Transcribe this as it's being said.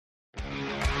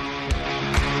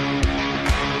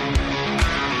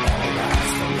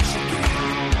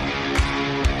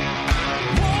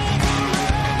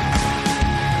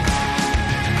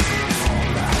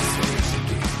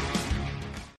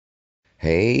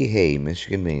Hey,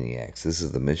 Michigan Maniacs. This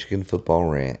is the Michigan Football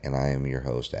Rant, and I am your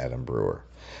host, Adam Brewer.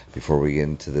 Before we get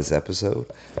into this episode,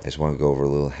 I just want to go over a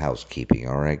little housekeeping.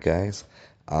 All right, guys?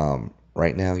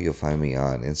 Right now, you'll find me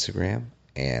on Instagram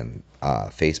and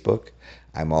Facebook.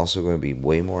 I'm also going to be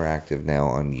way more active now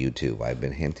on YouTube. I've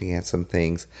been hinting at some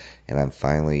things, and I'm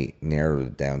finally narrowed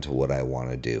it down to what I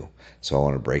want to do. So I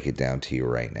want to break it down to you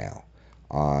right now.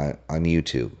 On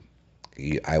YouTube,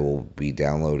 I will be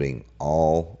downloading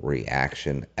all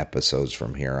reaction episodes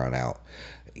from here on out.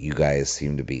 You guys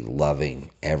seem to be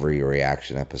loving every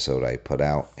reaction episode I put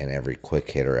out, and every quick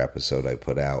hitter episode I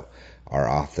put out are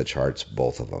off the charts,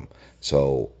 both of them.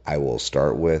 So I will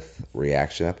start with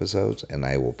reaction episodes, and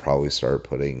I will probably start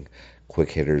putting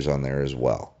quick hitters on there as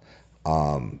well.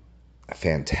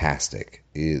 Fantastic.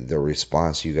 The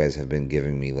response you guys have been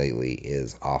giving me lately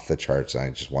is off the charts. I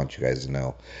just want you guys to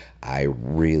know I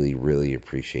really, really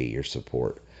appreciate your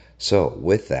support. So,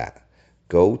 with that,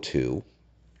 go to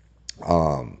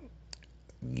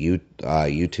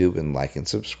YouTube and like and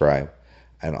subscribe,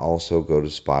 and also go to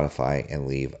Spotify and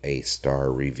leave a star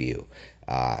review.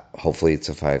 Hopefully, it's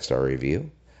a 5-star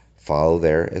review. Follow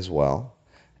there as well,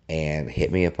 and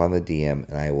hit me up on the DM,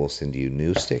 and I will send you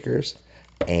new stickers.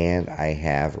 And I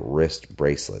have wrist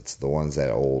bracelets, the ones that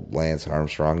old Lance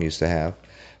Armstrong used to have,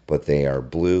 but they are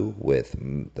blue with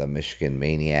the Michigan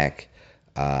Maniac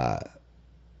on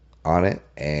it.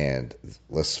 And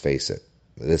let's face it,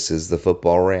 this is the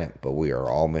football rant, but we are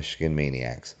all Michigan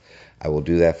Maniacs. I will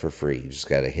do that for free. You just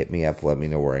got to hit me up, let me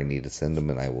know where I need to send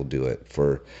them, and I will do it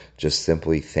for just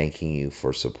simply thanking you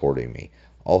for supporting me.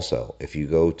 Also, if you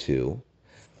go to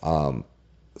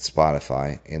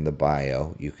Spotify, in the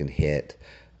bio, you can hit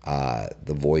the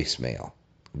voicemail.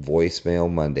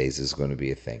 Voicemail Mondays is going to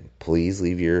be a thing. Please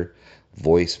leave your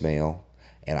voicemail,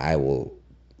 and I will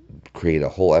create a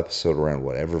whole episode around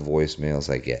whatever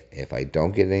voicemails I get. If I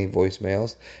don't get any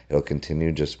voicemails, it'll continue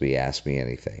to just be Ask Me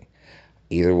Anything.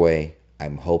 Either way,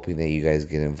 I'm hoping that you guys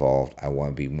get involved. I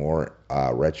want to be more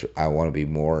I want to be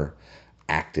more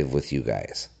active with you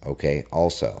guys. Okay.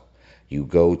 Also, you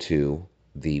go to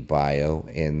the bio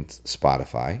in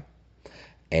Spotify,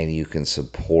 and you can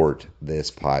support this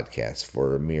podcast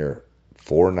for a mere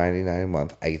 $4.99 a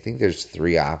month. I think there's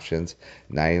 3 options: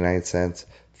 99 cents,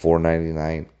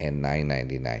 $4.99, and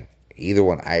 $9.99. Either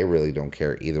one, I really don't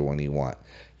care. Either one you want.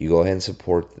 You go ahead and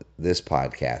support this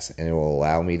podcast, and it will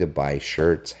allow me to buy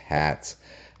shirts, hats,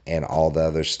 and all the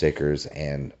other stickers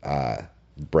and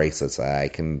bracelets that I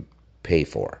can pay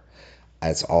for.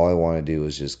 That's all I want to do,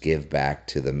 is just give back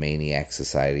to the Maniac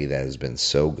Society that has been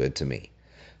so good to me.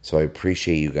 So I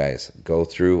appreciate you guys. Go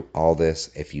through all this.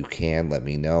 If you can, let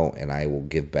me know, and I will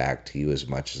give back to you as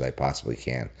much as I possibly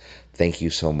can. Thank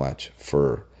you so much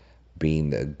for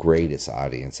being the greatest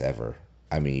audience ever.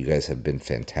 I mean, you guys have been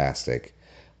fantastic.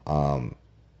 To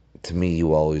me,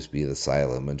 you always be the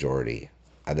silent majority.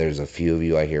 There's a few of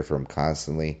you I hear from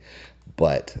constantly,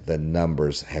 but the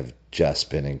numbers have just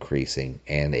been increasing,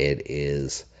 and it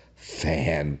is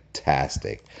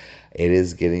fantastic. It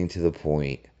is getting to the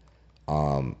point.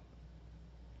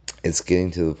 It's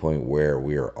getting to the point where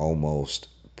we are almost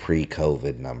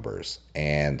pre-COVID numbers,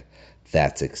 and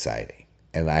that's exciting.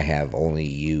 And I have only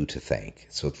you to thank.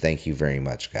 So thank you very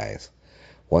much, guys.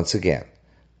 Once again,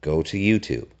 go to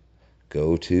YouTube,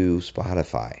 go to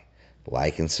Spotify,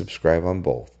 like and subscribe on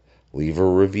both, leave a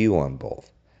review on both.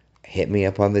 Hit me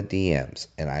up on the DMs,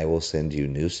 and I will send you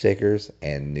new stickers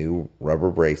and new rubber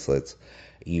bracelets.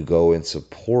 You go and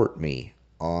support me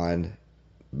on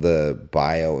the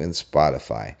bio in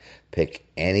Spotify. Pick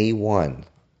any one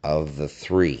of the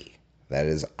 3 that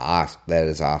is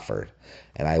offered,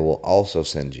 and I will also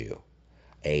send you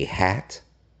a hat.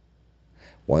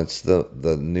 Once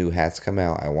the new hats come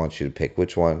out, I want you to pick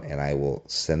which one, and I will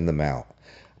send them out.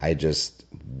 I just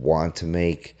want to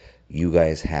make you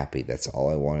guys happy. That's all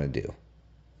I want to do.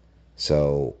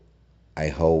 So I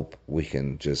hope we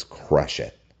can just crush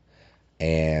it.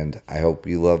 And I hope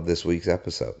you love this week's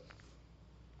episode.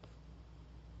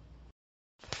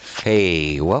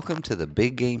 Hey, welcome to the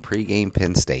big game pregame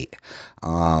Penn State.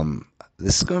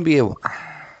 This is going to be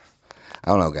I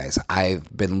don't know, guys. I've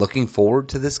been looking forward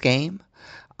to this game.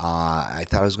 I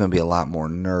thought I was going to be a lot more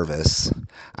nervous.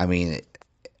 I mean,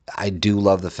 I do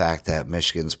love the fact that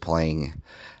Michigan's playing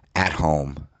at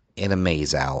home in a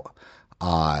maze out.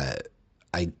 I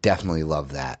definitely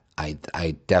love that. I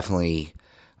definitely,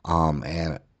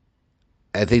 and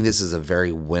I think this is a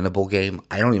very winnable game.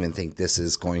 I don't even think this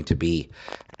is going to be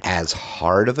as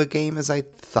hard of a game as I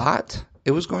thought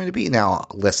it was going to be. Now,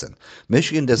 listen,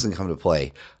 Michigan doesn't come to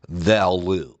play, they'll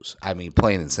lose. I mean,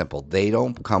 plain and simple. They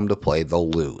don't come to play, they'll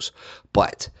lose.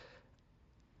 But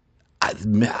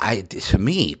To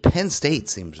me, Penn State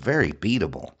seems very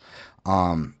beatable.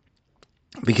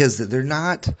 Because they're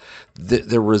not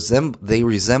they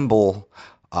resemble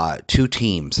two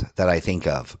teams that I think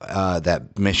of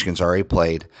that Michigan's already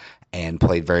played and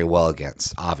played very well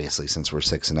against. Obviously, since we're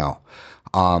 6-0,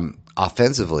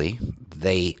 offensively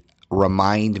they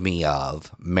remind me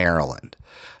of Maryland,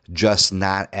 just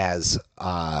not as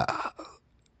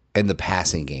in the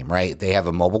passing game. Right? They have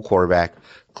a mobile quarterback.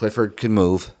 Clifford can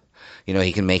move.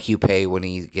 He can make you pay when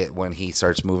he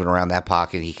starts moving around that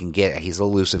pocket. He's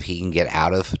elusive. He can get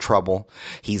out of trouble.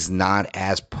 He's not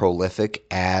as prolific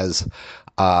as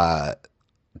Talia.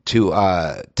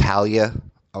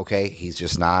 Okay, he's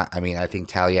just not. I mean, I think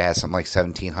Talia has something like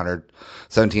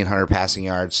 1,700 passing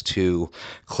yards to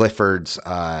Clifford's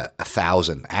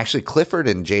 1,000. Actually, Clifford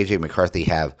and J.J. McCarthy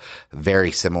have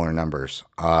very similar numbers.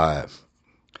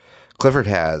 Clifford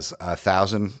has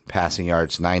 1,000 passing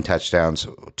yards, 9 touchdowns,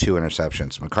 2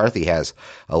 interceptions. McCarthy has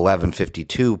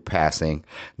 1,152 passing,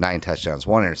 9 touchdowns,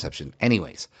 1 interception.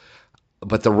 Anyways,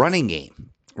 but the running game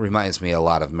reminds me a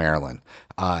lot of Maryland.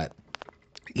 All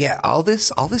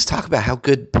this talk about how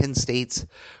good Penn State's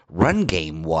run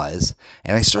game was,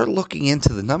 and I started looking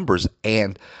into the numbers,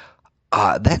 and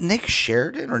that Nick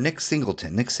Singleton,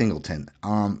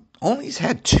 only's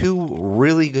had 2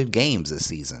 really good games this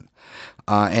season.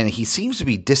 And he seems to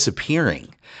be disappearing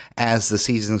as the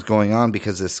season's going on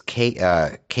because this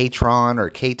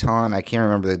Katron, I can't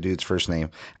remember the dude's first name,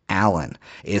 Allen,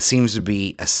 it seems to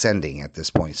be ascending at this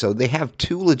point. So they have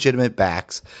 2 legitimate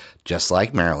backs, just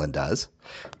like Maryland does.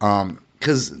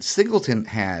 Because Singleton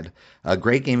had a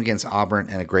great game against Auburn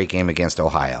and a great game against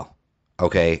Ohio.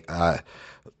 Okay.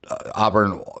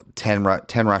 Auburn, 10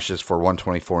 rushes for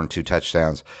 124 and 2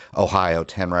 touchdowns. Ohio,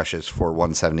 10 rushes for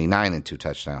 179 and 2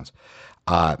 touchdowns.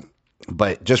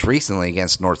 But just recently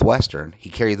against Northwestern, he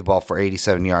carried the ball for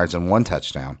 87 yards and 1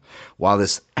 touchdown, while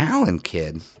this Allen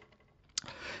kid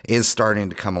is starting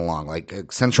to come along.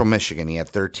 Like Central Michigan, he had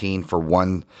 13 for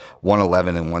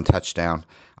 111 and 1 touchdown.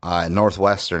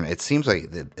 Northwestern, it seems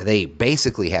like they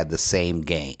basically had the same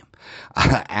game.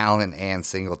 Allen and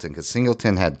Singleton, because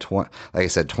Singleton had, like I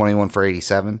said, 21 for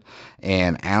 87,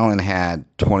 and Allen had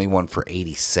 21 for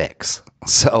 86.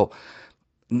 So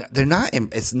they're not.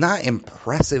 It's not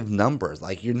impressive numbers.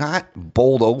 Like, you're not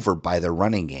bowled over by their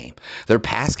running game. Their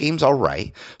pass game's all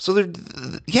right. So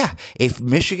if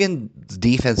Michigan's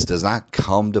defense does not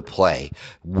come to play,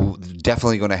 we're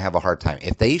definitely going to have a hard time.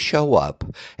 If they show up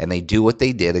and they do what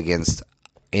they did against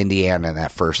Indiana in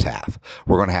that first half,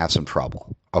 we're going to have some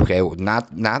trouble. Okay, not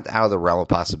out of the realm of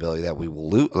possibility that we will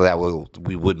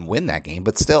we wouldn't win that game,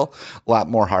 but still a lot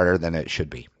more harder than it should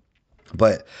be.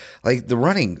 But like the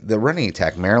running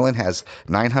attack, Maryland has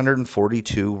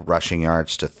 942 rushing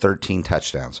yards to 13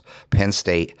 touchdowns. Penn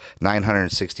State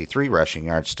 963 rushing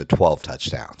yards to 12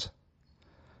 touchdowns.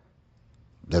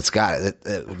 It's got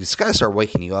to start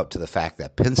waking you up to the fact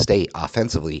that Penn State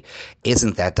offensively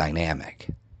isn't that dynamic.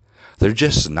 They're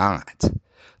just not.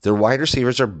 Their wide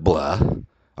receivers are blah.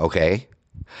 Okay,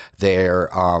 they're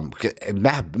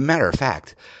matter of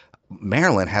fact,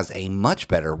 Maryland has a much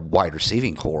better wide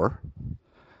receiving core,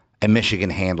 and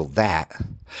Michigan handled that.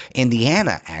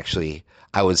 Indiana, actually,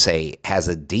 I would say, has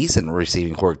a decent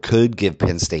receiving core, could give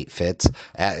Penn State fits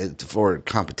for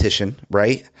competition,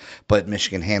 right? But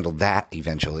Michigan handled that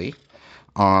eventually.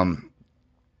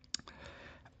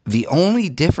 The only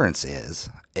difference is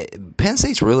Penn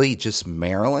State's really just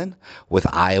Maryland with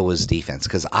Iowa's defense,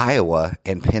 because Iowa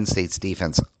and Penn State's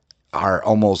defense are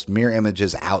almost mirror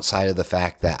images outside of the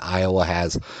fact that Iowa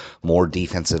has more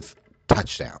defensive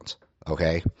touchdowns.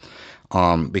 Okay,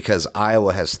 because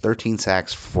Iowa has 13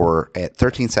 sacks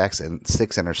and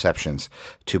 6 interceptions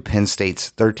to Penn State's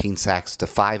 13 sacks to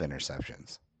 5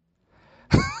 interceptions.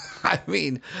 I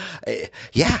mean,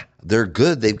 yeah, they're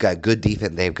good. They've got good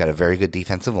defense. They've got a very good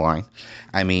defensive line.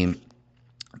 I mean,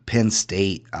 Penn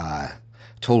State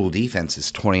total defense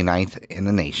is 29th in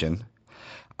the nation.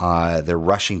 Their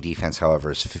rushing defense,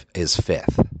 however, is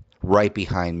 5th, right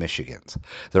behind Michigan's.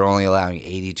 They're only allowing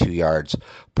 82 yards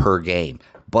per game.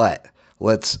 But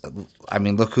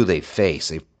look who they face.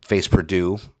 They face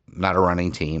Purdue, not a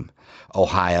running team.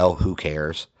 Ohio, who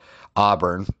cares?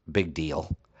 Auburn, big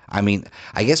deal. I mean,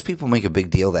 I guess people make a big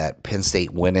deal that Penn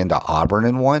State went into Auburn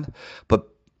and won, but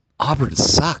Auburn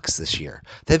sucks this year.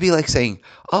 That'd be like saying,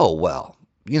 oh, well,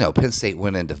 Penn State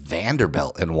went into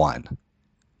Vanderbilt and won.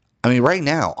 I mean, right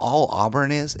now, all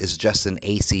Auburn is just an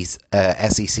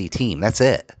SEC team. That's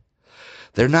it.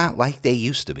 They're not like they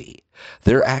used to be.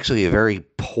 They're actually a very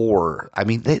poor. I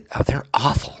mean, they're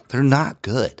awful. They're not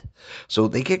good. So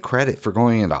they get credit for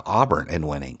going into Auburn and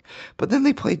winning. But then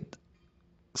they played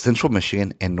Central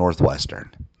Michigan and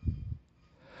Northwestern.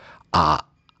 Uh,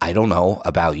 I don't know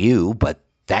about you, but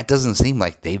that doesn't seem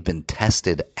like they've been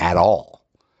tested at all.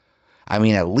 I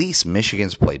mean, at least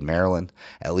Michigan's played Maryland.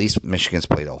 At least Michigan's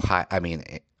played Ohio. I mean,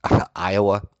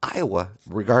 Iowa. Iowa,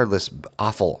 regardless,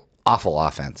 awful, awful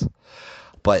offense,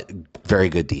 but very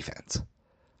good defense.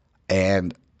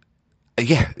 And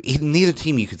yeah, neither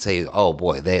team you could say, oh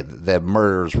boy, the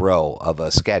murderer's row of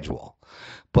a schedule.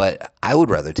 But I would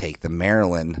rather take the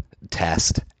Maryland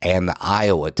test and the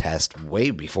Iowa test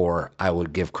way before I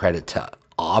would give credit to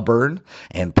Auburn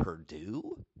and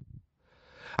Purdue.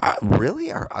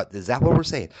 Really? Is that what we're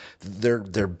saying?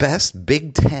 Their best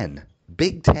Big Ten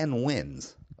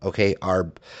wins. Okay,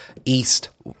 are East,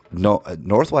 no,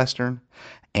 Northwestern,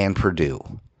 and Purdue.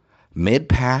 Mid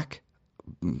pack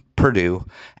Purdue,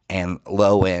 and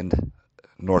low end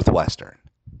Northwestern.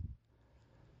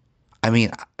 I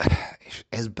mean,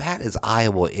 as bad as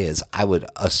Iowa is, I would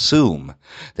assume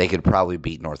they could probably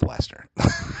beat Northwestern.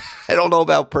 I don't know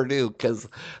about Purdue because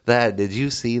that. Did you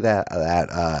see that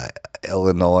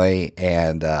Illinois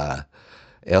and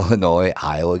Illinois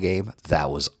Iowa game? That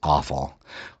was awful.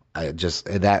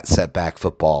 That set back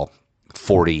football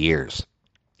 40 years,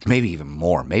 maybe even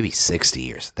more, maybe 60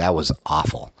 years. That was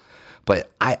awful.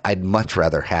 But I'd much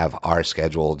rather have our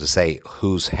schedule to say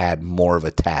who's had more of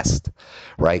a test,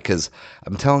 right? Because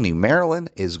I'm telling you, Maryland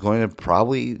is going to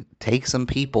probably take some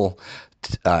people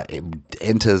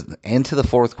into the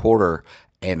fourth quarter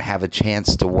and have a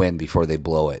chance to win before they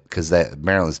blow it. Because that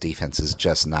Maryland's defense is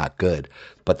just not good,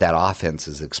 but that offense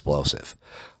is explosive.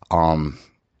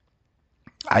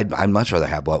 I'd much rather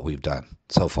have what we've done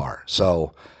so far.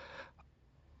 So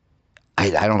I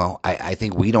don't know. I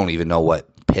think we don't even know what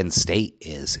Penn State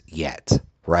is yet,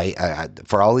 right?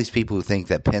 For all these people who think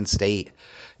that Penn State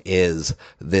is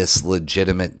this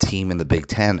legitimate team in the Big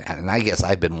Ten, and I guess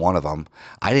I've been one of them.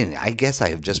 I guess I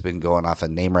have just been going off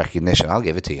of name recognition. I'll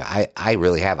give it to you. I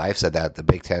really have. I've said that the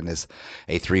Big Ten is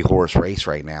a 3-horse race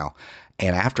right now.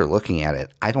 And after looking at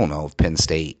it, I don't know if Penn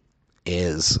State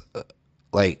is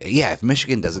if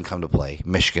Michigan doesn't come to play,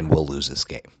 Michigan will lose this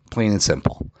game. Plain and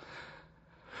simple.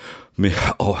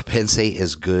 Penn State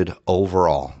is good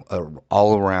overall,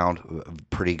 all around,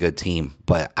 pretty good team.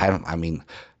 But I mean,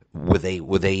 would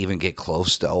they even get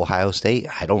close to Ohio State?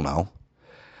 I don't know.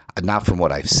 Not from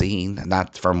what I've seen,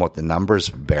 not from what the numbers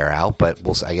bear out. But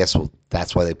I guess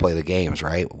that's why they play the games,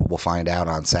 right? We'll find out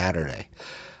on Saturday.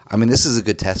 I mean, this is a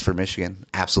good test for Michigan.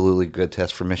 Absolutely good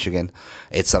test for Michigan.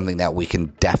 It's something that we can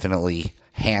definitely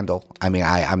handle. I mean,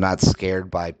 I'm not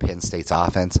scared by Penn State's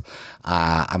offense.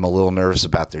 I'm a little nervous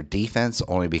about their defense,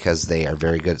 only because they are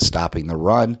very good at stopping the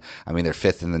run. I mean, they're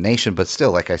 5th in the nation, but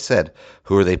still, like I said,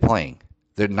 who are they playing?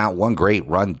 They're not one great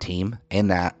run team in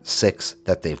that 6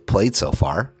 that they've played so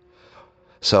far.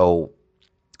 So,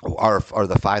 or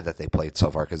the 5 that they played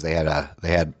so far, because they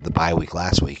had the bye week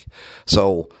last week.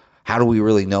 So, how do we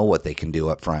really know what they can do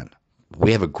up front?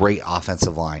 We have a great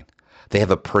offensive line. They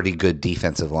have a pretty good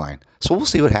defensive line. So we'll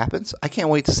see what happens. I can't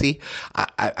wait to see.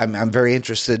 I'm very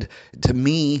interested. To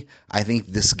me, I think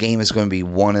this game is going to be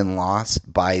won and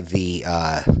lost by the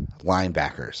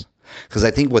linebackers. Because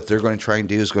I think what they're going to try and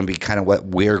do is going to be kind of what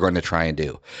we're going to try and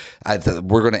do.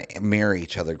 We're going to mirror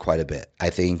each other quite a bit. I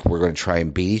think we're going to try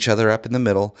and beat each other up in the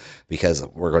middle, because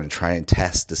we're going to try and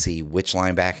test to see which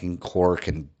linebacking core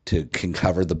can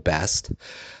cover the best.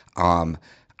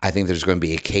 I think there's going to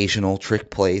be occasional trick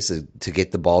plays to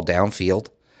get the ball downfield.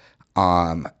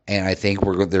 And I think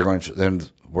we're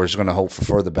just going to hope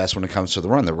for the best when it comes to the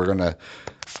run. That we're going to,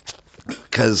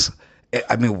 because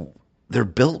I mean, they're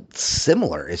built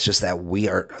similar. It's just that we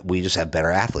just have better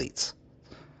athletes.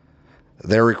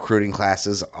 Their recruiting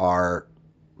classes are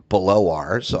below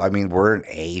ours. So I mean, we're an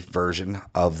A version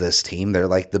of this team. They're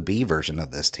like the B version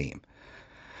of this team.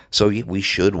 So we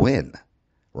should win.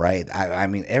 Right? I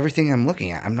mean, everything I'm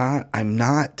looking at, I'm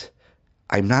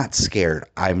not scared.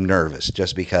 I'm nervous,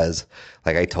 just because,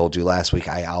 like I told you last week,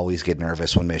 I always get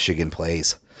nervous when Michigan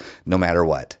plays, no matter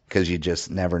what, because you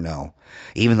just never know.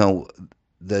 Even though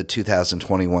the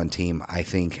 2021 team, I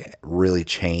think, really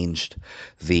changed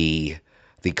the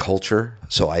culture.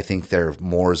 So I think they're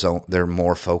more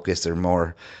focused, they're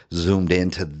more zoomed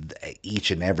into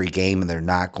each and every game, and they're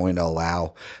not going to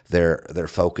allow their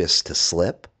focus to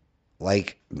slip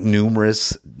like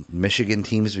numerous Michigan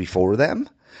teams before them.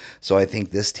 So I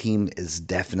think this team is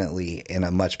definitely in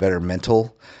a much better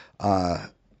mental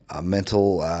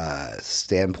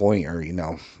standpoint,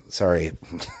 or sorry,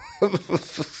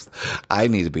 I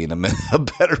need to be in a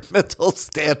better mental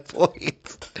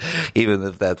standpoint, even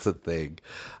if that's a thing.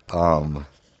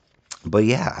 But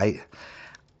yeah,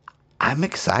 I'm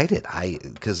excited.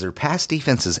 Because their pass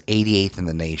defense is 88th in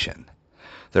the nation.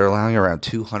 They're allowing around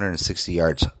 260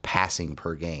 yards passing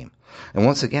per game. And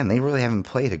once again, they really haven't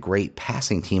played a great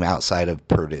passing team outside of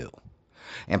Purdue.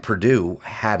 And Purdue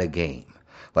had a game.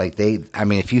 I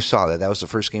mean, if you saw that, that was the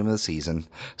first game of the season.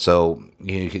 So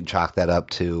you can chalk that up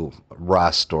to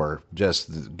rust or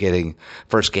just getting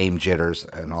first game jitters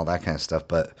and all that kind of stuff.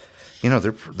 But,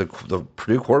 the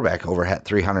Purdue quarterback over had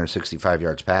 365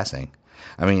 yards passing.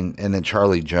 I mean, and then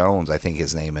Charlie Jones, I think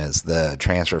his name is, the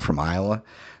transfer from Iowa.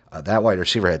 That wide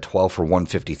receiver had 12 for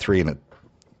 153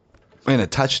 and a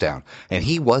touchdown. And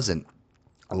he wasn't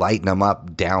lighting them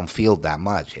up downfield that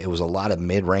much. It was a lot of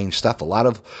mid-range stuff. A lot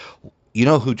of,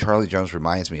 who Charlie Jones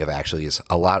reminds me of actually is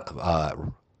a lot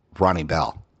of Ronnie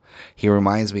Bell. He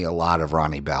reminds me a lot of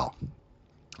Ronnie Bell.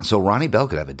 So Ronnie Bell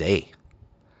could have a day.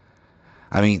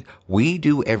 I mean, we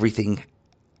do everything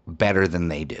better than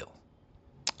they do.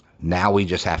 Now we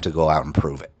just have to go out and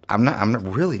prove it. I'm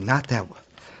really not that.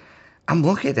 I'm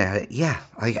looking at it. Yeah,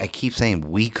 I keep saying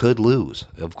we could lose.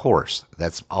 Of course,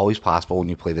 that's always possible when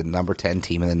you play the number 10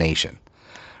 team in the nation,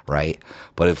 right?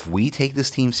 But if we take this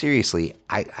team seriously,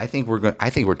 I think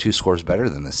we're 2 scores better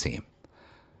than this team.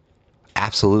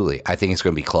 Absolutely, I think it's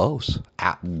going to be close.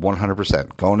 At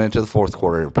 100%. Going into the fourth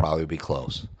quarter, it'll probably be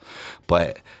close,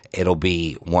 but it'll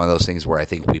be one of those things where I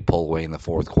think we pull away in the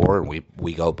fourth quarter and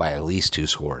we go by at least 2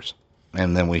 scores,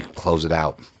 and then we close it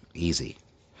out easy.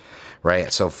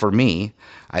 Right, so for me,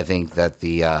 I think that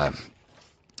the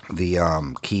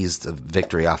keys to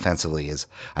victory offensively is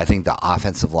I think the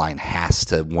offensive line has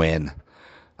to win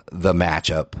the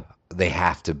matchup. They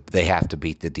have to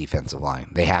beat the defensive line.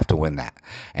 They have to win that,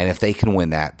 and if they can win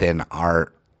that, then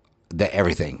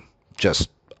everything, just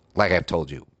like I've told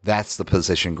you, that's the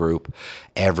position group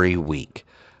every week.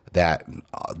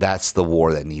 That's the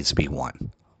war that needs to be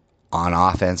won. On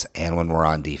offense and when we're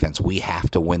on defense, we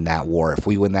have to win that war. If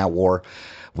we win that war,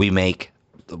 when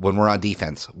we're on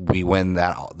defense, we win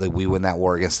that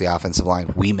war against the offensive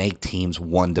line. We make teams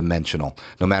one-dimensional,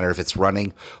 no matter if it's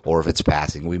running or if it's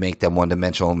passing. We make them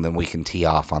one-dimensional, and then we can tee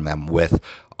off on them with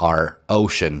our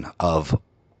ocean of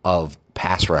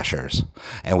pass rushers,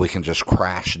 and we can just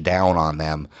crash down on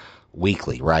them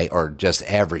weekly, right? Or just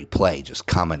every play, just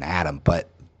coming at them. But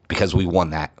because we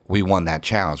won that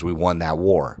challenge, we won that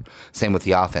war. Same with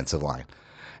the offensive line.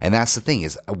 And that's the thing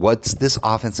is, what's this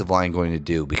offensive line going to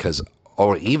do?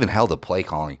 Or even hell, the play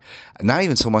calling. Not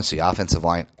even so much the offensive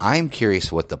line. I'm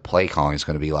curious what the play calling is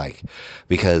going to be like.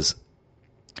 Because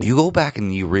you go back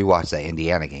and you rewatch that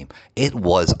Indiana game, it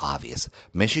was obvious.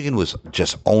 Michigan was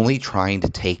just only trying to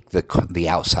take the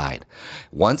outside.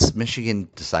 Once Michigan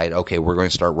decided, okay, we're going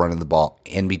to start running the ball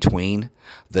in between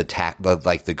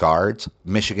the guards,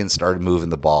 Michigan started moving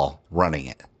the ball, running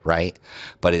it, right?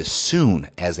 But as soon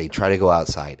as they try to go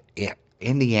outside,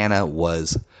 Indiana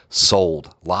was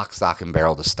sold lock, stock, and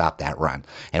barrel to stop that run,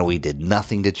 and we did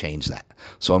nothing to change that.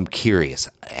 So I'm curious,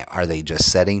 are they just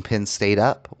setting Penn State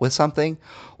up with something,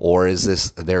 or is this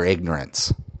their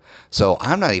ignorance? So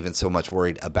I'm not even so much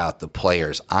worried about the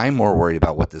players. I'm more worried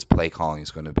about what this play calling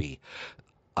is going to be.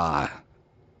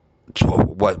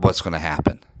 What's going to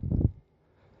happen?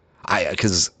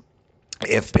 Because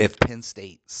if Penn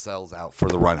State sells out for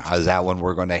the run, is that when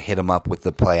we're going to hit them up with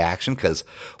the play action? Because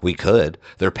we could.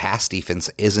 Their pass defense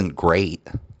isn't great,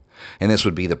 and this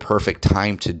would be the perfect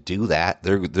time to do that.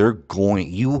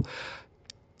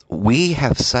 We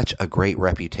have such a great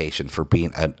reputation for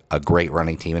being a great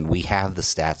running team, and we have the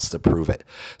stats to prove it.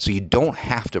 So you don't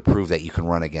have to prove that you can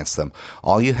run against them.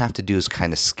 All you have to do is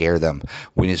kind of scare them.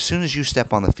 As soon as you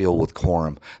step on the field with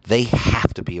Corum, they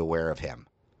have to be aware of him.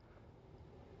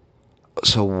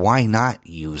 So why not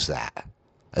use that?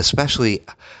 Especially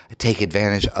take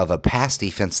advantage of a pass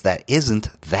defense that isn't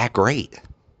that great.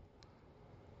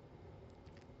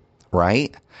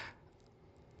 Right?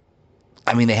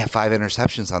 I mean, they have 5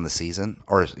 interceptions on the season.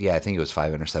 I think it was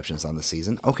 5 interceptions on the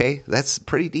season. Okay, that's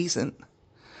pretty decent.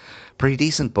 Pretty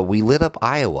decent, but we lit up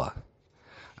Iowa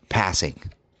passing.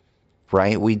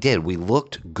 Right? We did. We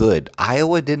looked good.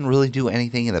 Iowa didn't really do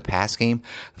anything in the pass game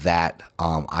that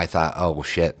I thought, oh,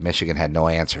 shit, Michigan had no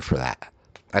answer for that.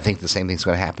 I think the same thing's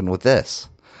going to happen with this.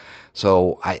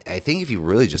 So I think if you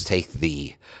really just take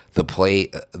the play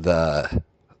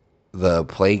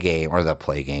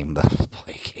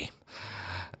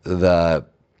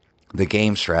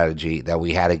game strategy that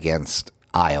we had against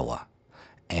Iowa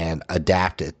and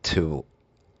adapt it to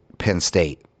Penn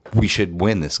State, we should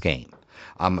win this game.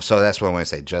 So that's what I want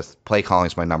to say. Just play calling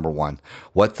is my number one.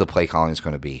 What the play calling is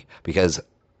going to be, because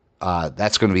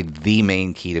that's going to be the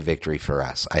main key to victory for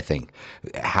us. I think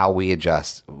how we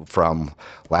adjust from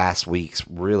last week's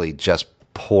really just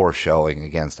poor showing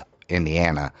against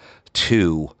Indiana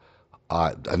to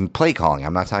and play calling.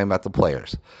 I'm not talking about the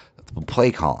players.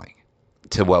 Play calling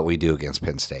to what we do against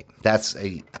Penn State.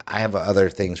 I have other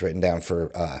things written down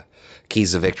for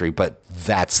keys to victory, but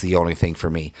that's the only thing for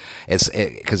me. It's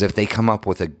because if they come up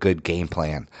with a good game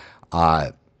plan,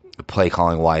 play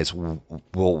calling wise,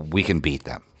 we can beat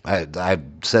them. I've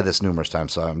said this numerous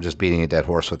times, so I'm just beating a dead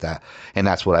horse with that, and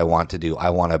that's what I want to do.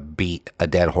 I want to beat a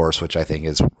dead horse, which I think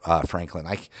is Franklin.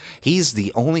 He's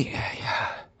the only.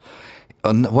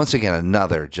 Once again,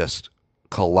 another just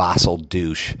colossal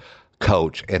douche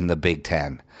coach in the Big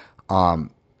Ten.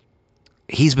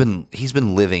 He's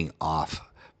been living off,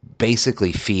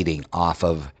 basically feeding off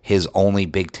of his only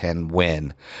Big Ten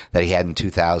win that he had in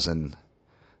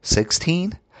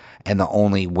 2016, and the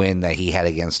only win that he had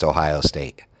against Ohio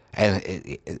State.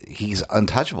 And he's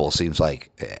untouchable, seems like,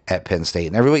 at Penn State.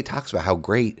 And everybody talks about how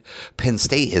great Penn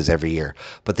State is every year,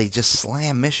 but they just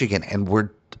slam Michigan, and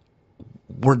we're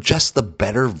just the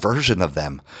better version of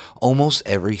them. Almost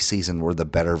every season, we're the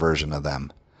better version of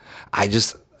them. I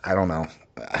don't know.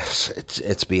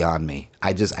 It's beyond me.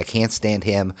 I can't stand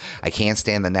him. I can't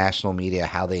stand the national media,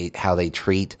 how they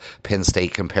treat Penn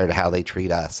State compared to how they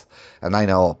treat us. And I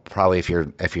know probably if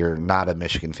you're not a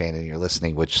Michigan fan and you're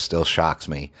listening, which still shocks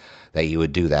me that you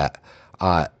would do that,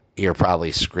 you're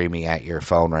probably screaming at your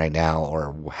phone right now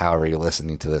or however you're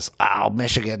listening to this. Oh,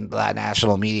 Michigan, the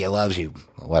national media loves you.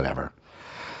 Whatever.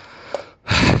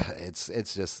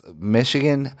 It's just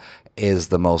Michigan is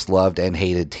the most loved and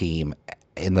hated team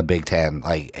in the Big Ten.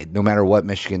 Like, no matter what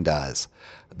Michigan does,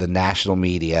 the national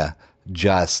media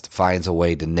just finds a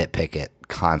way to nitpick it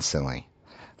constantly.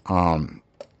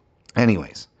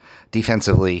 Anyways,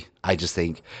 defensively, I just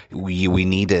think we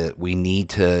need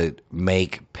to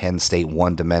make Penn State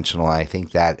one-dimensional. I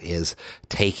think that is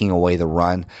taking away the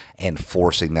run and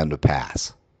forcing them to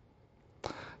pass.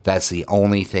 That's the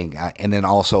only thing. And then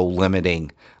also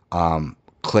limiting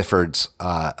Clifford's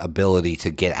ability to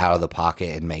get out of the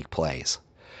pocket and make plays.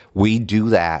 We do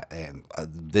that, and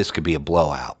this could be a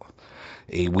blowout.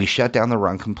 We shut down the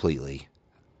run completely,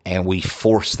 and we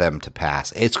force them to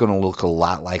pass. It's going to look a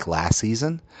lot like last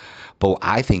season, but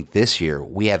I think this year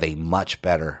we have a much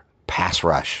better pass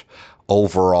rush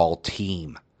overall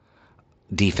team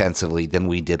defensively than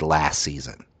we did last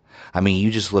season. I mean,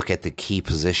 you just look at the key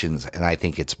positions, and I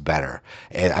think it's better.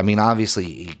 And, I mean,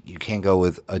 obviously, you can't go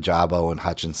with Ajabo and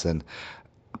Hutchinson,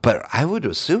 but I would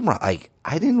assume, like,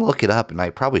 I didn't look it up, and I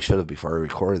probably should have before I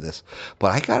recorded this,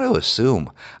 but I got to assume,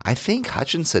 I think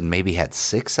Hutchinson maybe had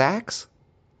 6 sacks,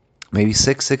 maybe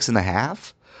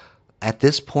 6.5 at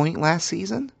this point last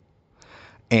season,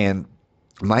 and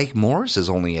Mike Morris is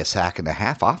only a sack and a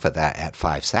half off of that at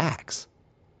 5 sacks.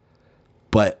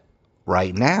 But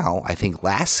right now, I think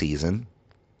last season,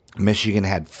 Michigan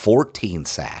had 14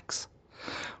 sacks.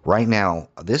 Right now,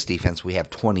 this defense, we have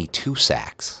 22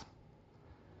 sacks.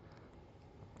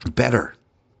 Better.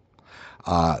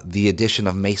 The addition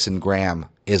of Mason Graham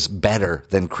is better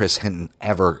than Chris Hinton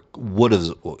ever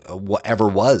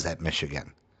was at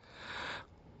Michigan.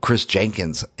 Chris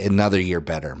Jenkins, another year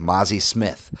better. Mozzie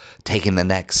Smith taking the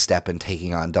next step and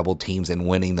taking on double teams and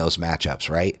winning those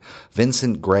matchups, right?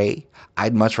 Vincent Gray,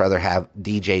 I'd much rather have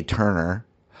DJ Turner,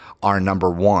 our number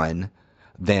one,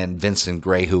 than Vincent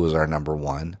Gray, who was our number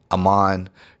one. Amon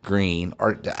Green,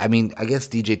 or I mean, I guess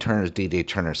DJ Turner is DJ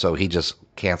Turner, so he just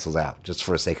cancels out, just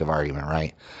for the sake of argument,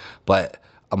 right? But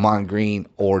Amon Green,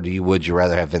 or would you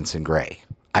rather have Vincent Gray?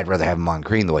 I'd rather have Amon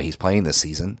Green the way he's playing this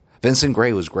season. Vincent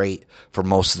Gray was great for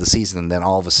most of the season, and then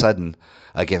all of a sudden,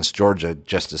 against Georgia,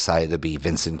 just decided to be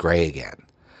Vincent Gray again.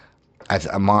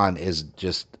 Amon is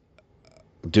just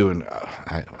doing.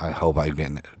 I hope I'm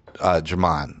getting it.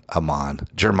 Jermon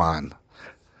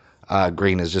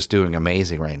Green is just doing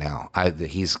amazing right now.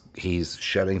 He's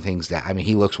shutting things down. I mean,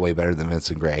 he looks way better than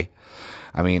Vincent Gray.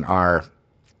 I mean, our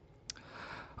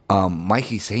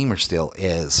Mikey Samerstill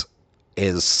is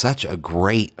such a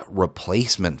great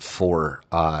replacement for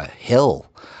Hill.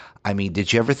 I mean,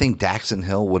 did you ever think Daxton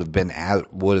Hill would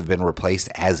have been replaced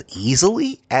as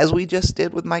easily as we just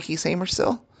did with Mikey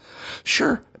Samerstill?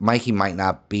 Sure, Mikey might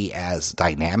not be as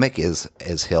dynamic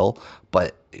as Hill,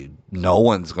 but no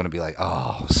one's going to be like,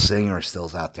 oh,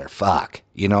 Samerstill's out there. Fuck.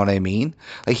 You know what I mean?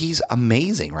 Like, he's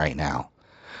amazing right now.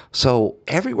 So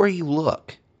everywhere you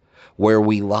look where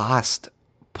we lost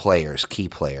players, key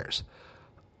players,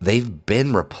 they've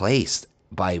been replaced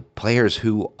by players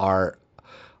who are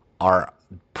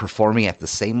performing at the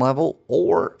same level,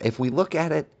 or if we look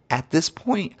at it at this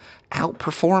point,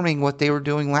 outperforming what they were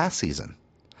doing last season.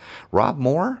 Rob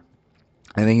Moore,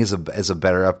 I think, is a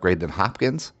better upgrade than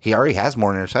Hopkins. He already has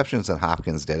more interceptions than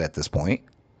Hopkins did at this point,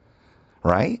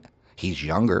 right? He's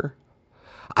younger.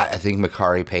 I think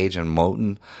Makari Page and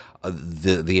Moten,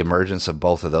 the emergence of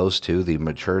both of those two, the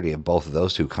maturity of both of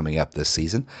those two coming up this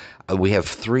season, we have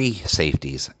three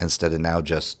safeties instead of now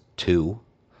just two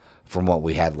from what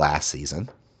we had last season.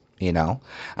 You know,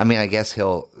 I mean, I guess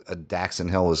Daxton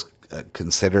Hill was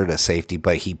considered a safety,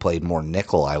 but he played more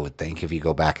nickel, I would think, if you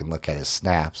go back and look at his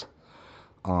snaps.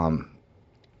 I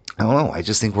don't know. I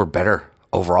just think we're better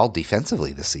overall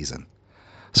defensively this season.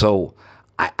 So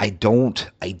I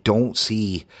don't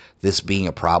see this being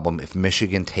a problem if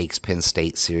Michigan takes Penn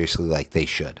State seriously like they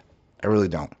should. I really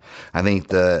don't. I think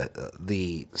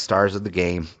the stars of the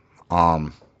game.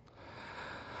 I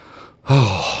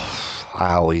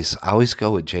always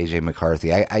go with JJ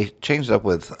McCarthy. I changed up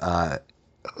with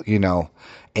you know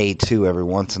A2 every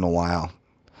once in a while.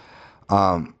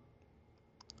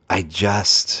 I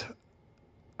just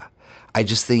I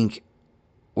just think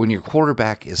when your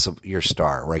quarterback is your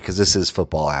star, right? Because this is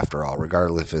football after all,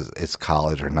 regardless if it's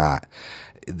college or not.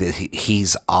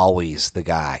 He's always the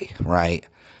guy, right?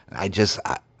 I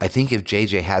think if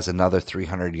JJ has another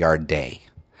 300-yard day,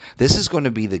 this is going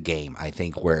to be the game, I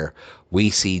think, where we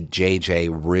see JJ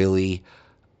really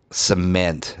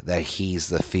cement that he's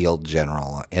the field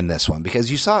general in this one,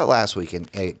 because you saw it last week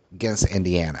against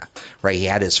Indiana, right? He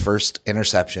had his first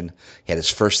interception, he had his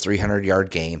first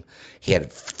 300-yard game, he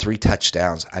had three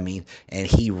touchdowns. I mean, and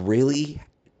he really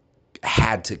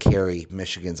had to carry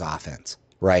Michigan's offense,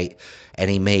 right? And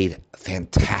he made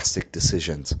fantastic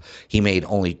decisions. He made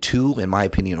in my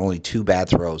opinion, only two bad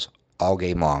throws all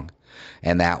game long,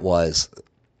 and that was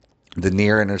the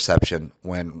near interception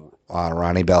when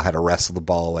Ronnie Bell had to wrestle the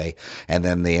ball away, and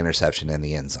then the interception in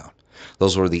the end zone.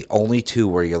 Those were the only two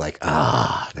where you're like,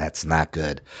 that's not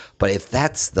good. But if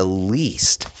that's the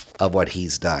least of what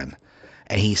he's done,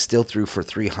 and he still threw for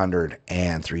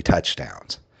 303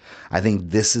 touchdowns, I think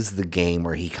this is the game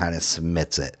where he kind of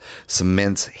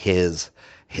cements his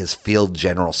field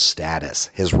general status,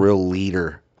 his real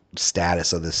leader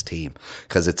status of this team,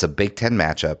 because it's a Big Ten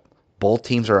matchup. Both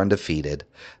teams are undefeated.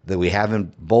 That we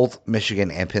haven't. Both Michigan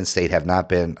and Penn State have not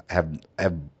been have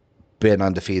been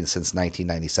undefeated since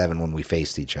 1997 when we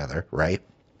faced each other, right?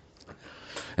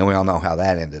 And we all know how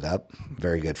that ended up.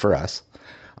 Very good for us.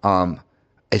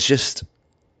 It's just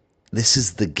this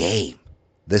is the game.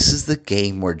 This is the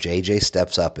game where JJ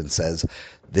steps up and says,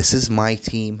 "This is my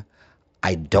team.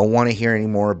 I don't want to hear any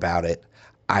more about it.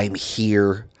 I'm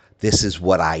here. This is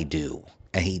what I do."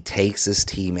 And he takes this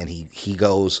team and he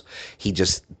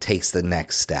just takes the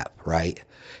next step, right?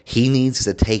 He needs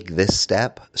to take this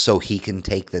step so he can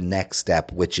take the next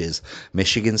step, which is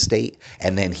Michigan State,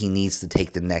 and then he needs to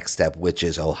take the next step, which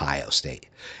is Ohio State.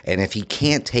 And if he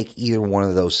can't take either one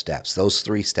of those steps, those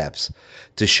three steps,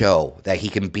 to show that he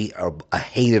can beat a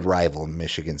hated rival in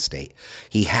Michigan State,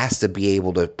 he has to be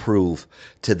able to prove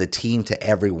to the team, to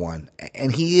everyone,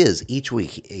 and he is each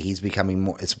week. It's becoming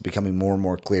more and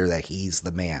more clear that he's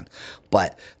the man.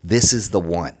 But this is the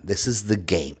one. This is the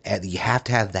game. And you have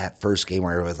to have that first game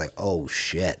where everyone's like, "Oh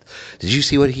shit! Did you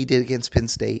see what he did against Penn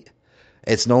State?"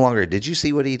 It's no longer, "Did you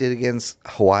see what he did against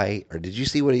Hawaii?" or "Did you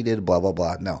see what he did blah, blah,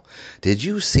 blah." No. "Did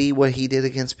you see what he did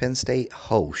against Penn State?"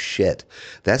 Oh, shit.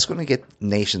 That's going to get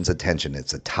nation's attention.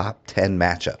 It's a top 10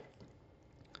 matchup.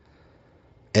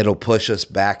 It'll push us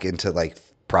back into like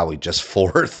probably just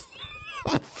fourth.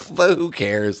 But who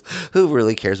cares? Who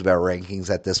really cares about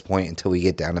rankings at this point until we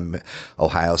get down to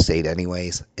Ohio State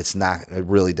anyways? It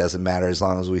really doesn't matter as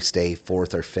long as we stay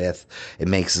fourth or fifth. It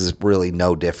makes really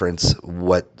no difference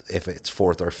what if it's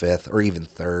fourth or fifth or even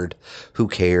third. Who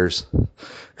cares?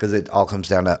 Because it all comes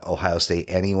down to Ohio State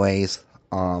anyways.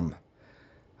 He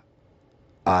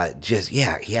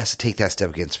has to take that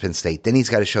step against Penn State. Then he's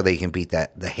got to show that he can beat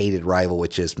the hated rival,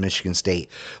 which is Michigan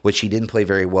State, which he didn't play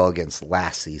very well against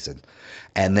last season.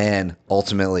 And then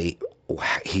ultimately,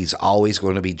 he's always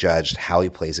going to be judged how he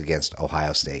plays against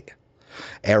Ohio State.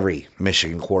 Every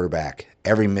Michigan quarterback,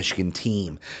 every Michigan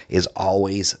team is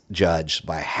always judged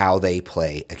by how they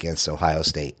play against Ohio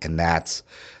State, and that's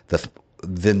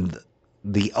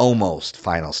the almost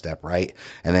final step, right?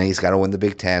 And then he's got to win the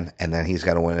Big Ten, and then he's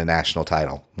got to win a national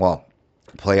title. Well,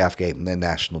 playoff game and then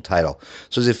national title.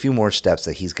 So there's a few more steps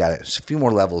that a few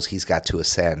more levels he's got to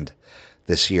ascend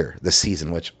this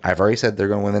season, which I've already said they're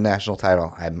going to win the national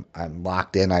title. I'm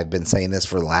locked in. I've been saying this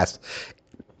for the last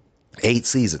 8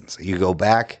 seasons. You go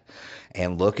back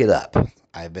and look it up.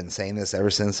 I've been saying this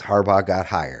ever since Harbaugh got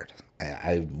hired.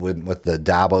 I went with the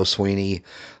Dabo Sweeney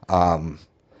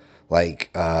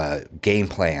game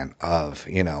plan of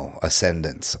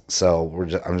ascendance. So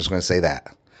I'm just going to say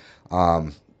that.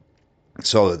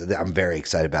 So I'm very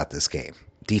excited about this game.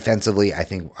 Defensively, I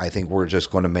think we're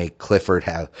just going to make Clifford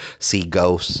see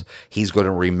ghosts. He's going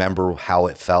to remember how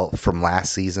it felt from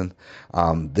last season.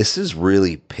 This is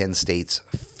really Penn State's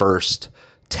first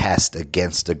test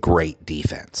against a great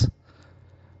defense.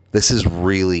 This is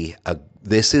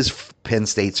Penn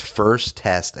State's first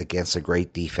test against a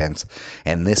great defense,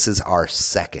 and this is our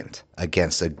second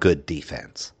against a good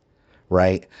defense,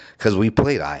 right? Because we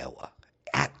played Iowa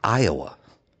at Iowa.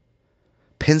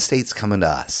 Penn State's coming to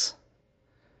us.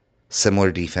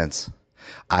 Similar defense.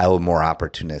 Iowa more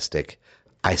opportunistic.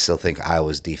 I still think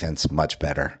Iowa's defense much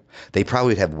better. They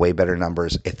probably would have way better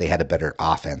numbers if they had a better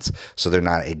offense, so they're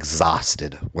not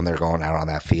exhausted when they're going out on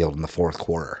that field in the fourth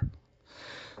quarter.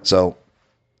 So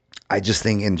I just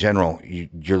think in general,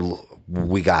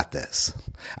 we got this.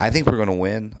 I think we're going to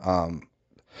win.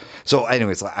 So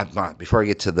anyways, before I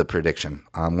get to the prediction,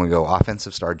 I'm going to go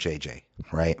offensive star JJ,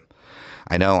 right?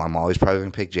 I know I'm always probably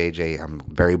going to pick JJ. I'm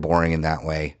very boring in that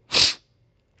way.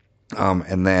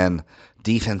 And then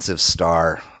defensive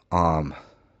star, one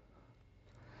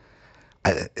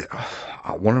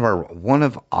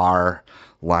of our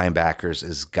linebackers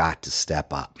has got to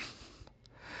step up.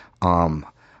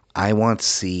 I want to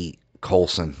see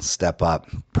Colson step up,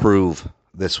 prove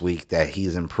this week that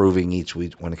he's improving each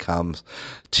week when it comes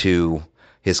to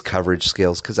his coverage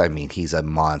skills. Because I mean, he's a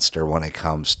monster when it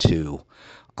comes to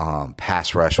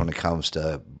pass rush, when it comes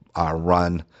to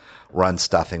run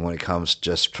stuffing, when it comes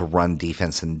just to run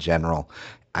defense in general.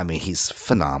 I mean, he's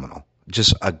phenomenal.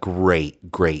 Just a great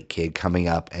kid coming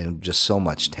up, and just so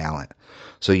much talent.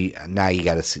 So now he's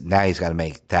got to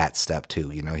make that step too.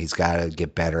 He's got to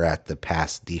get better at the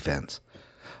pass defense.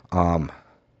 Yeah,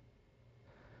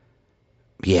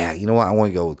 you know what? I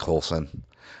want to go with Colson.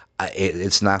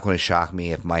 It's not going to shock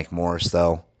me if Mike Morris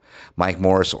or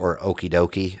Okie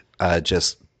Dokie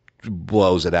just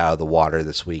blows it out of the water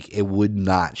this week. It would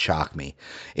not shock me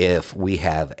if we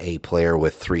have a player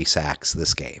with 3 sacks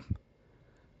this game.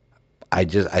 I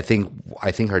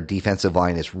think our defensive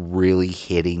line is really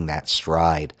hitting that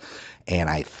stride, and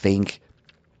I think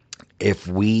if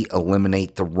we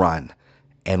eliminate the run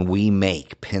and we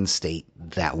make Penn State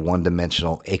that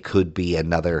one-dimensional, it could be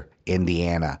another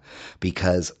Indiana,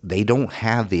 because they don't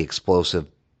have the explosive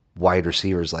wide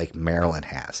receivers like Maryland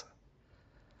has.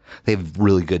 They have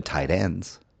really good tight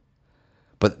ends,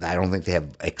 but I don't think they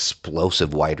have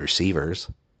explosive wide receivers.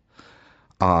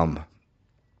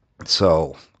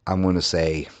 So I'm going to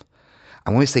say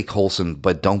Colson,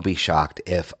 but don't be shocked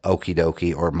if Okie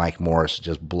Dokie or Mike Morris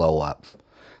just blow up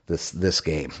this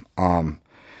game.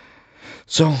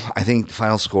 So I think the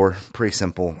final score, pretty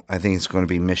simple. I think it's going to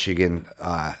be Michigan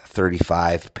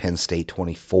 35, Penn State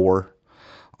 24.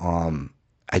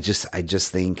 I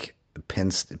just think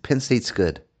Penn State's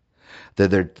good.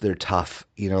 They're tough.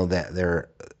 That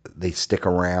they stick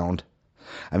around.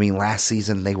 I mean, last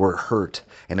season they were hurt,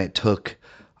 and it took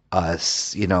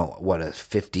us, a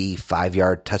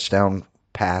 55-yard touchdown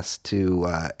pass to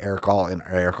Eric Hall, and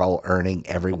Eric Hall earning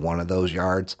every one of those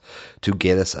yards to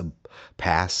get us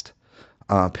past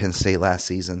Penn State last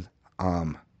season.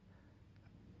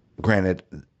 Granted,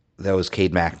 that was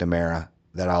Cade McNamara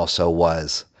that also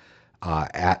was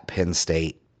at Penn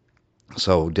State,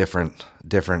 so different,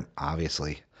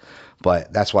 obviously.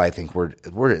 But that's why I think we're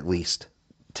at least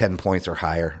 10 points or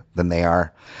higher than they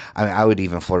are. I mean, I would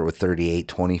even flirt with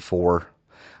 38-24.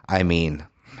 I mean,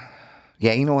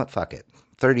 yeah, you know what? Fuck it.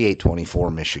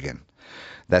 38-24 Michigan.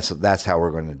 That's how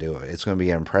we're going to do it. It's going to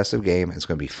be an impressive game. It's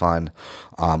going to be fun.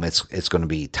 It's going to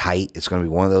be tight. It's going to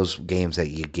be one of those games that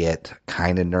you get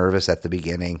kind of nervous at the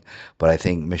beginning, but I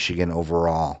think Michigan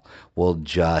overall will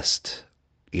just,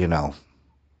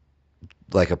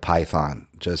 like a python,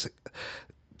 just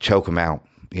choke them out,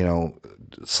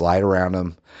 slide around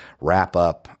them, wrap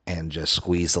up, and just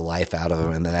squeeze the life out of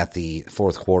them. And then at the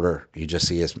fourth quarter, you just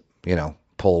see us,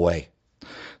 pull away.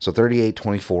 So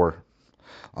 38-24.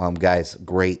 Guys,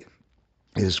 great.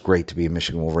 It is great to be a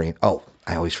Michigan Wolverine. Oh,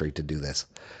 I always forget to do this.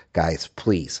 Guys,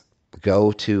 please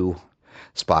go to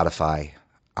Spotify,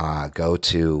 go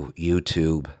to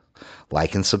YouTube,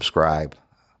 like and subscribe.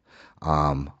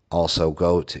 Also,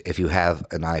 if you have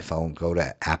an iPhone, go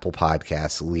to Apple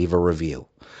Podcasts, leave a review.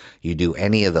 You do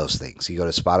any of those things. You go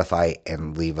to Spotify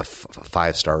and leave a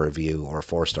 5-star review or a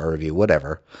 4-star review,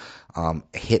 whatever.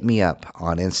 Hit me up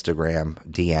on Instagram,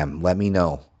 DM. Let me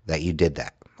know that you did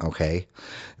that, okay?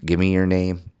 Give me your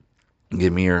name.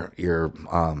 Give me your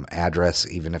address,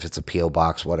 even if it's a P.O.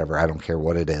 box, whatever. I don't care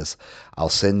what it is. I'll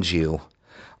send you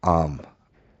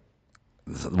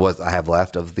what I have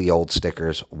left of the old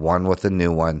stickers, one with the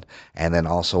new one, and then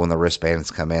also when the wristbands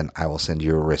come in, I will send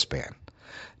you a wristband.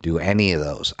 Do any of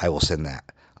those, I will send that.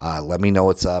 Let me know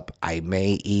what's up. I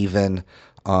may even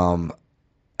um,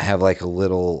 have like a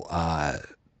little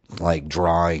like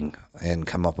drawing and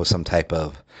come up with some type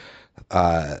of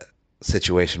uh,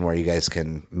 situation where you guys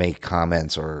can make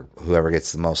comments, or whoever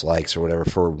gets the most likes or whatever,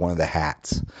 for one of the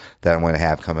hats that I'm going to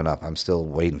have coming up. I'm still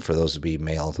waiting for those to be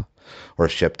mailed or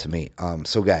shipped to me.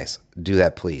 So guys, do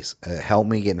that, please. Help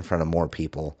me get in front of more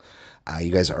people.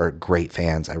 You guys are great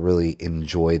fans. I really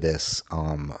enjoy this.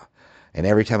 And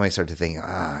every time I start to think,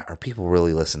 are people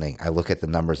really listening? I look at the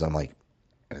numbers. I'm like,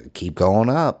 keep going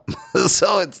up.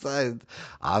 So it's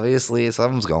obviously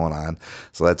something's going on.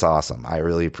 So that's awesome. I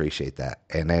really appreciate that.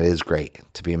 And it is great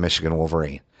to be a Michigan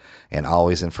Wolverine. And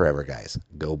always and forever, guys,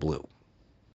 go blue.